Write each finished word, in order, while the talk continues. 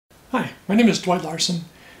Hi, my name is Dwight Larson,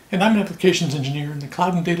 and I'm an applications engineer in the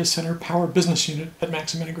Cloud and Data Center Power Business Unit at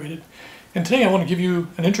Maxim Integrated. And today I want to give you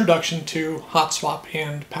an introduction to hot swap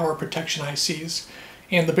and power protection ICs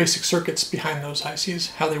and the basic circuits behind those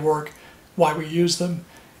ICs, how they work, why we use them,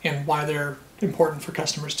 and why they're important for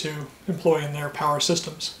customers to employ in their power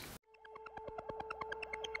systems.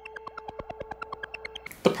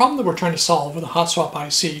 The problem that we're trying to solve with a hot swap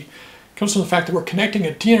IC comes from the fact that we're connecting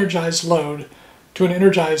a de-energized load to an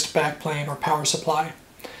energized backplane or power supply.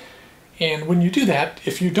 And when you do that,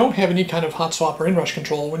 if you don't have any kind of hot swap or inrush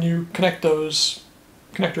control, when you connect those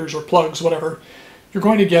connectors or plugs, whatever, you're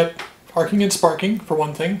going to get arcing and sparking, for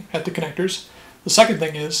one thing, at the connectors. The second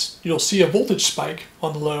thing is you'll see a voltage spike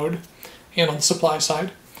on the load and on the supply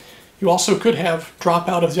side. You also could have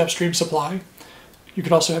dropout of the upstream supply. You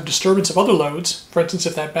could also have disturbance of other loads. For instance,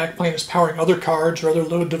 if that backplane is powering other cards or other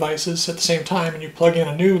load devices at the same time and you plug in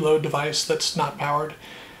a new load device that's not powered,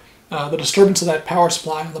 the disturbance of that power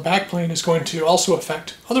supply on the backplane is going to also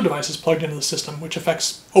affect other devices plugged into the system, which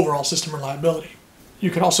affects overall system reliability. You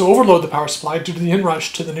could also overload the power supply due to the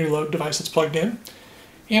inrush to the new load device that's plugged in.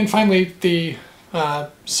 And finally, the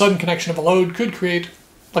sudden connection of a load could create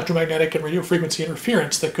electromagnetic and radio frequency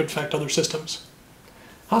interference that could affect other systems.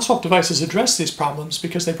 Hot swap devices address these problems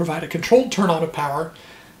because they provide a controlled turn-on of power.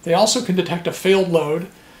 They also can detect a failed load.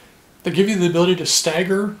 They give you the ability to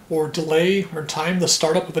stagger or delay or time the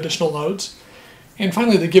startup of additional loads. And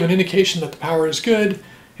finally, they give an indication that the power is good,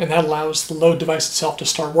 and that allows the load device itself to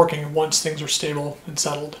start working once things are stable and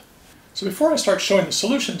settled. So before I start showing the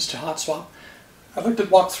solutions to hot swap, I'd like to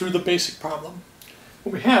walk through the basic problem.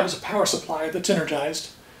 What we have is a power supply that's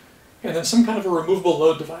energized, and then some kind of a removable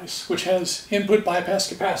load device, which has input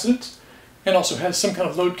bypass capacitance and also has some kind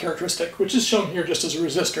of load characteristic, which is shown here just as a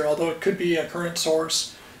resistor, although it could be a current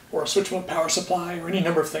source or a switch mode power supply or any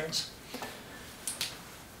number of things.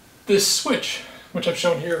 This switch, which I've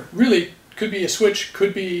shown here, really could be a switch,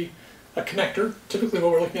 could be a connector. Typically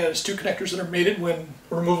what we're looking at is two connectors that are mated when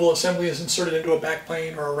a removable assembly is inserted into a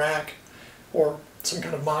backplane or a rack or some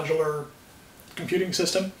kind of modular computing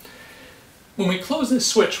system. When we close this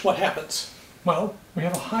switch, what happens? Well, we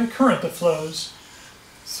have a high current that flows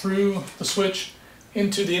through the switch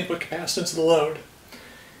into the input capacitance of the load.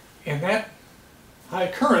 And that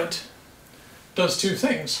high current does two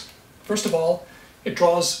things. First of all, it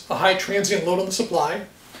draws a high transient load on the supply.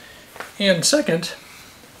 And second,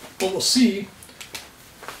 what we'll see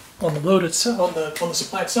on the load itself, on the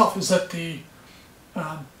supply itself, is that the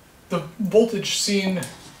voltage seen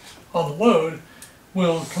on the load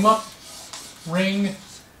will come up, ring,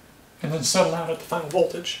 and then settle out at the final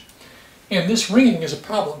voltage. And this ringing is a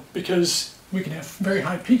problem because we can have very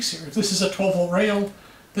high peaks here. If this is a 12-volt rail,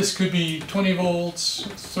 this could be 20 volts,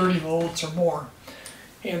 30 volts, or more.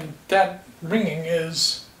 And that ringing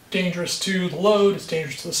is dangerous to the load, it's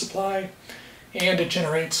dangerous to the supply, and it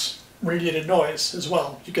generates radiated noise as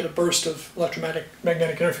well. You get a burst of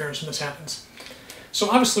electromagnetic interference when this happens. So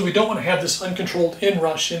obviously we don't want to have this uncontrolled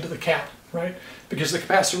inrush into the cap, right? Because the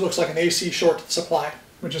capacitor looks like an AC short to the supply,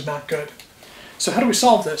 which is not good. So how do we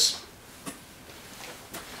solve this?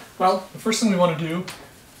 Well, the first thing we want to do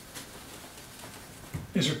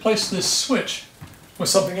is replace this switch with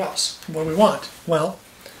something else. What do we want? Well,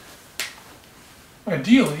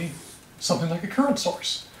 ideally, something like a current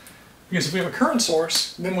source. Because if we have a current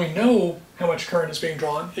source, then we know how much current is being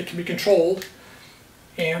drawn. It can be controlled,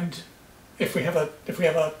 and if we have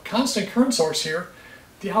a constant current source here,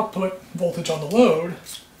 the output voltage on the load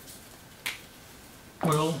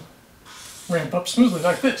will ramp up smoothly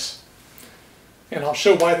like this. And I'll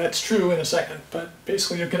show why that's true in a second, but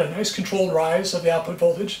basically you'll get a nice controlled rise of the output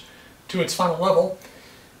voltage to its final level,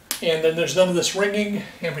 and then there's none of this ringing,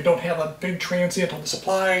 and we don't have a big transient on the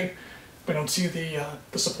supply, we don't see the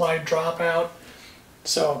supply drop out,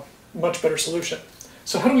 so much better solution.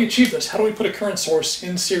 So how do we achieve this? How do we put a current source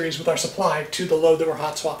in series with our supply to the load that we're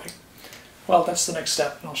hot swapping? Well, that's the next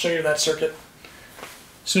step, and I'll show you that circuit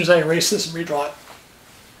as soon as I erase this and redraw it.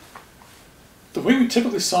 The way we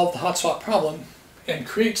typically solve the hot swap problem and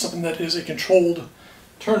create something that is a controlled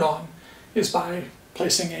turn-on is by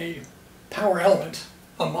placing a power element,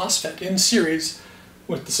 a MOSFET, in series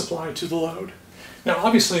with the supply to the load. Now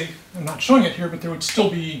obviously, I'm not showing it here, but there would still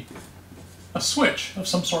be a switch of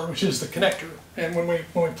some sort, which is the connector. And when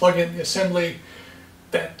we plug in the assembly,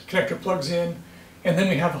 that connector plugs in, and then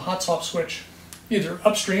we have a hot swap switch either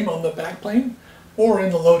upstream on the backplane or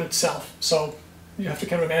in the load itself. So you have to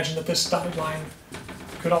kind of imagine that this dotted line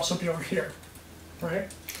could also be over here,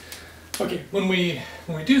 right? Okay, when we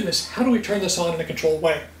do this, how do we turn this on in a controlled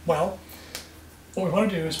way? Well, what we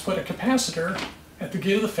want to do is put a capacitor at the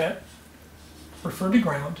gate of the FET, referred to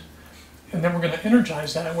ground, And then we're going to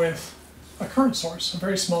energize that with a current source, a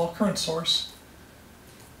very small current source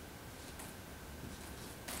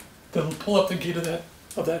that'll pull up the gate of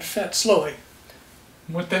that FET slowly.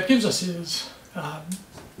 And what that gives us is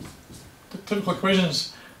the typical equation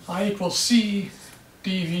is I equals C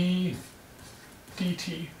dV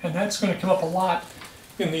dt, and that's going to come up a lot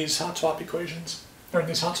in these hot swap equations, or in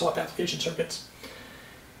these hot swap application circuits.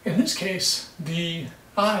 In this case, the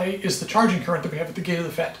I is the charging current that we have at the gate of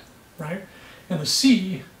the FET, right? And the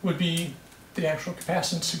C would be the actual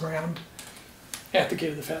capacitance to ground at the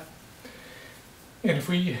gate of the FET. And if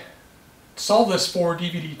we solve this for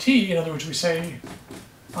dV dt, in other words, we say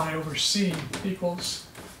I over C equals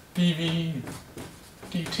dV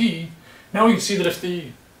dt, now we can see that if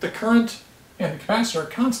the current and the capacitor are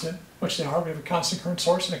constant, which they are, we have a constant current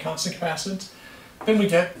source and a constant capacitance, then we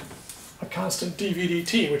get a constant dV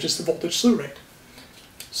dt, which is the voltage slew rate.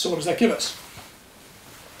 So what does that give us?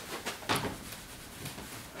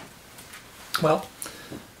 Well,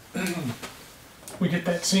 we get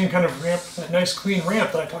that same kind of ramp, that nice clean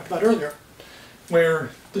ramp that I talked about earlier,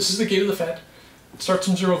 where this is the gate of the FET. It starts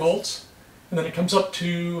from 0 volts, and then it comes up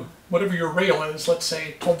to whatever your rail is, let's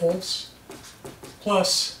say 12 volts,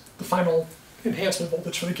 plus the final enhancement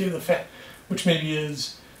voltage for the gate of the FET, which maybe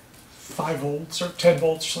is 5 volts or 10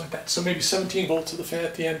 volts or something like that. So maybe 17 volts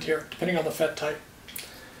at the end here, depending on the FET type.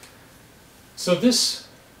 So this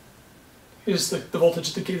is the voltage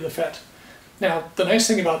at the gate of the FET. Now, the nice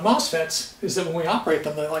thing about MOSFETs is that when we operate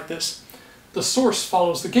them like this, the source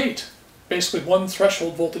follows the gate, basically one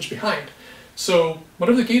threshold voltage behind. So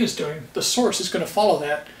whatever the gate is doing, the source is going to follow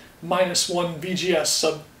that minus 1 VGS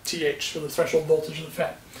sub TH for the threshold voltage of the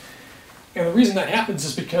FET. And the reason that happens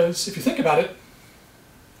is because, if you think about it,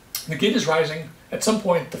 the gate is rising. At some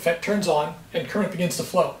point, the FET turns on and current begins to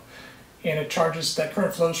flow. And it charges, that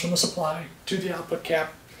current flows from the supply to the output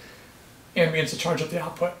cap and begins to charge up the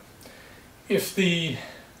output. If the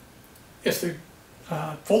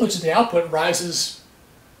voltage at the output rises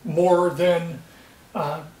more than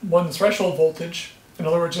one threshold voltage, in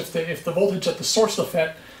other words, if the voltage at the source of the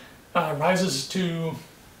FET rises to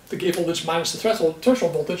the gate voltage minus the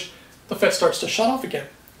threshold voltage, the FET starts to shut off again.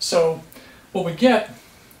 So what we get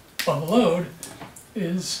on the load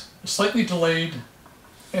is a slightly delayed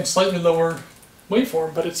and slightly lower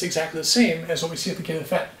waveform, but it's exactly the same as what we see at the gate of the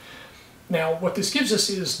FET. Now, what this gives us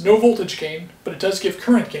is no voltage gain, but it does give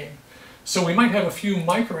current gain. So we might have a few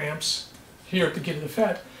microamps here at the gate of the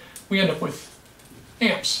FET. We end up with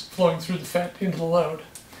amps flowing through the FET into the load,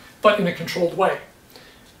 but in a controlled way.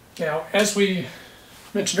 Now, as we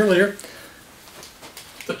mentioned earlier,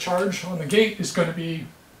 the charge on the gate is going to be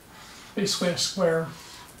basically a square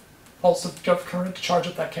pulse of current to charge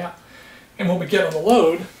up that cap. And what we get on the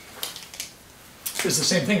load is the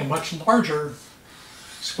same thing, a much larger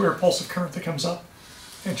square pulse of current that comes up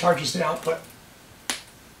and charges the output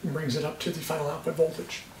and brings it up to the final output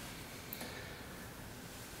voltage.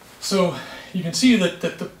 So you can see that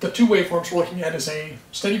the two waveforms we're looking at is a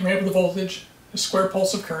steady ramp of the voltage, a square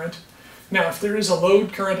pulse of current. Now, if there is a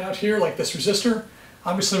load current out here, like this resistor,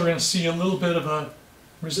 obviously we're going to see a little bit of a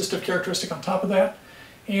resistive characteristic on top of that.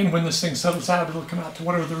 And when this thing settles out, it'll come out to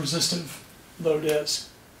whatever the resistive load is.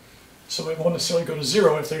 So it won't necessarily go to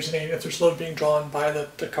 0 if there's load being drawn by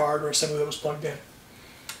the card or assembly that was plugged in.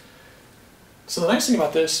 So the nice thing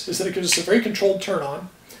about this is that it gives us a very controlled turn on.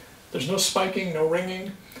 There's no spiking, no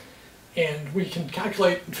ringing, and we can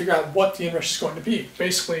calculate and figure out what the inrush is going to be.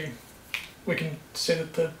 Basically, we can say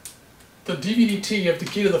that the dV/dt of the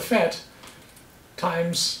gate of the FET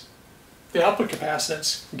times the output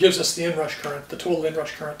capacitance gives us the inrush current, the total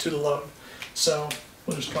inrush current to the load. So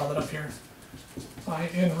we'll just draw that up here. I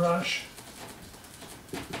inrush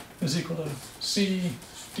is equal to C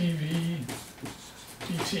dV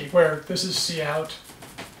dt, where this is C out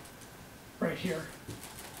right here.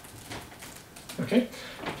 Okay,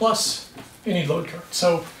 plus any load current.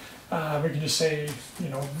 So we can just say,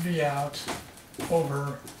 V out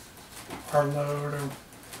over our load or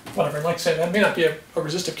whatever. And like I said, that may not be a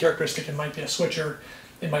resistive characteristic. It might be a switcher.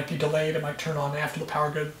 It might be delayed. It might turn on after the power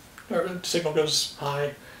good or signal goes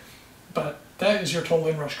high. But that is your total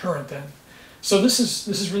inrush current then. So this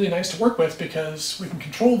is really nice to work with because we can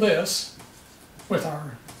control this with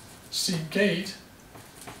our C gate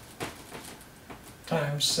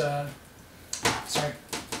times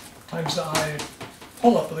times the I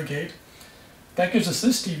pull up of the gate. That gives us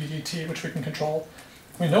this dV/dt, which we can control.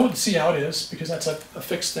 We know what the C out is because that's a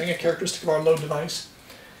fixed thing, a characteristic of our load device.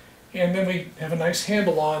 And then we have a nice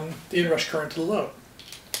handle on the inrush current to the load.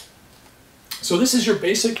 So this is your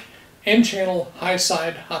basic N-channel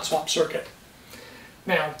high-side hot swap circuit.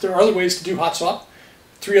 Now, there are other ways to do hot swap.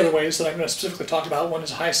 three other ways that I'm going to specifically talk about. One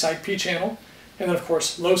is high side P channel, and then of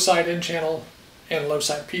course low side N channel and low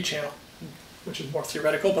side P channel, which is more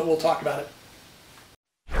theoretical, but we'll talk about it.